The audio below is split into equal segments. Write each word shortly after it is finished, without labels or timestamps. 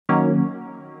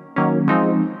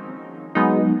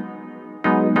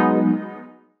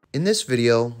In this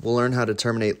video, we'll learn how to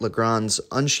terminate Legrand's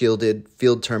unshielded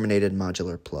field terminated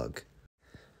modular plug.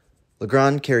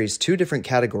 Legrand carries two different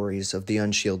categories of the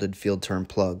unshielded field term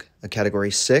plug, a category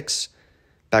 6,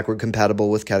 backward compatible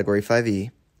with category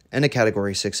 5E, and a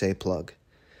category 6A plug.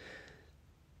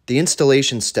 The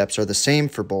installation steps are the same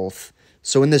for both,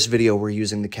 so in this video we're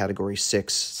using the category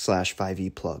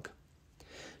 6/5E plug.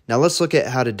 Now let's look at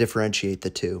how to differentiate the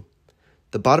two.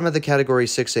 The bottom of the category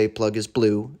 6A plug is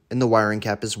blue and the wiring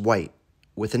cap is white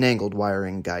with an angled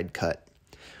wiring guide cut,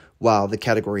 while the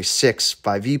category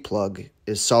 6/5E plug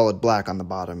is solid black on the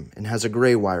bottom and has a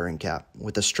gray wiring cap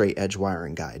with a straight edge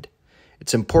wiring guide.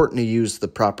 It's important to use the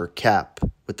proper cap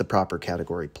with the proper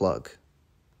category plug.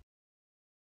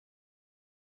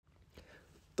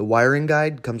 The wiring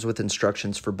guide comes with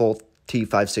instructions for both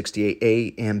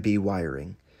T568A and B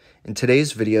wiring. In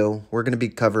today's video, we're going to be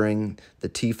covering the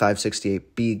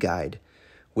T568B guide,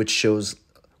 which shows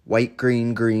white,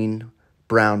 green, green,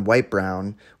 brown, white,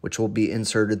 brown, which will be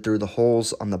inserted through the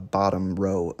holes on the bottom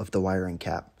row of the wiring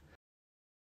cap.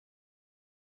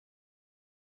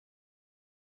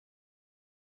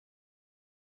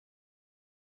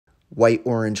 White,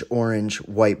 orange, orange,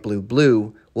 white, blue,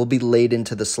 blue will be laid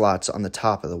into the slots on the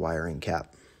top of the wiring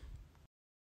cap.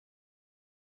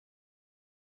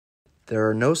 There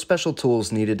are no special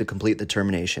tools needed to complete the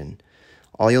termination.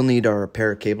 All you'll need are a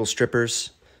pair of cable strippers,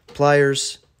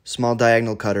 pliers, small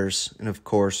diagonal cutters, and of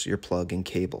course your plug and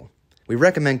cable. We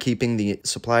recommend keeping the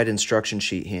supplied instruction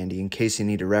sheet handy in case you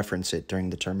need to reference it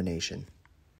during the termination.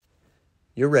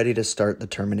 You're ready to start the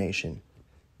termination.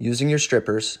 Using your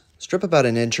strippers, strip about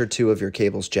 1 inch or 2 of your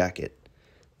cable's jacket.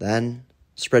 Then,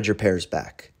 spread your pairs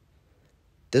back.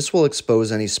 This will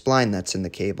expose any spline that's in the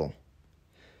cable.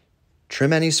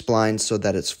 Trim any spline so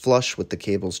that it's flush with the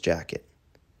cable's jacket.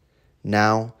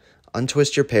 Now,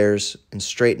 untwist your pairs and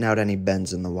straighten out any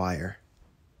bends in the wire.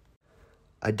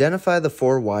 Identify the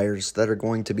 4 wires that are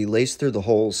going to be laced through the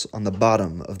holes on the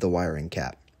bottom of the wiring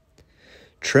cap.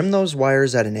 Trim those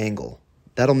wires at an angle.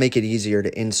 That'll make it easier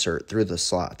to insert through the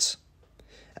slots.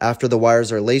 After the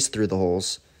wires are laced through the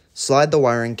holes, slide the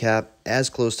wiring cap as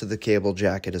close to the cable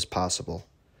jacket as possible.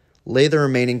 Lay the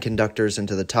remaining conductors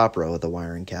into the top row of the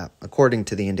wiring cap, according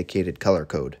to the indicated color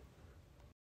code.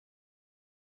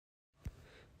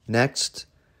 Next,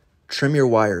 trim your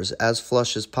wires as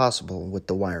flush as possible with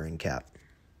the wiring cap.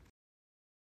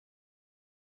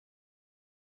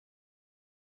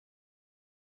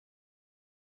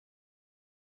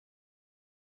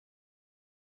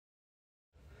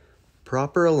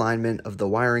 Proper alignment of the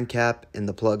wiring cap and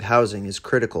the plug housing is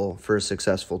critical for a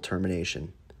successful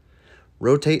termination.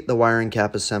 Rotate the wiring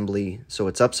cap assembly so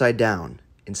it's upside down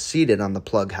and seated on the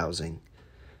plug housing.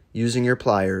 Using your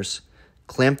pliers,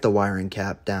 clamp the wiring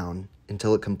cap down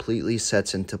until it completely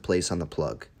sets into place on the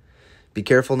plug. Be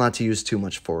careful not to use too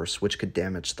much force, which could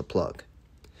damage the plug.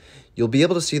 You'll be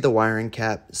able to see the wiring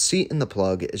cap seat in the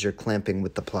plug as you're clamping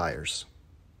with the pliers.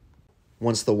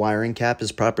 Once the wiring cap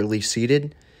is properly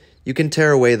seated, you can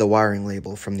tear away the wiring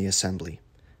label from the assembly.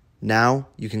 Now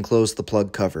you can close the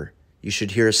plug cover. You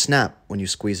should hear a snap when you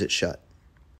squeeze it shut.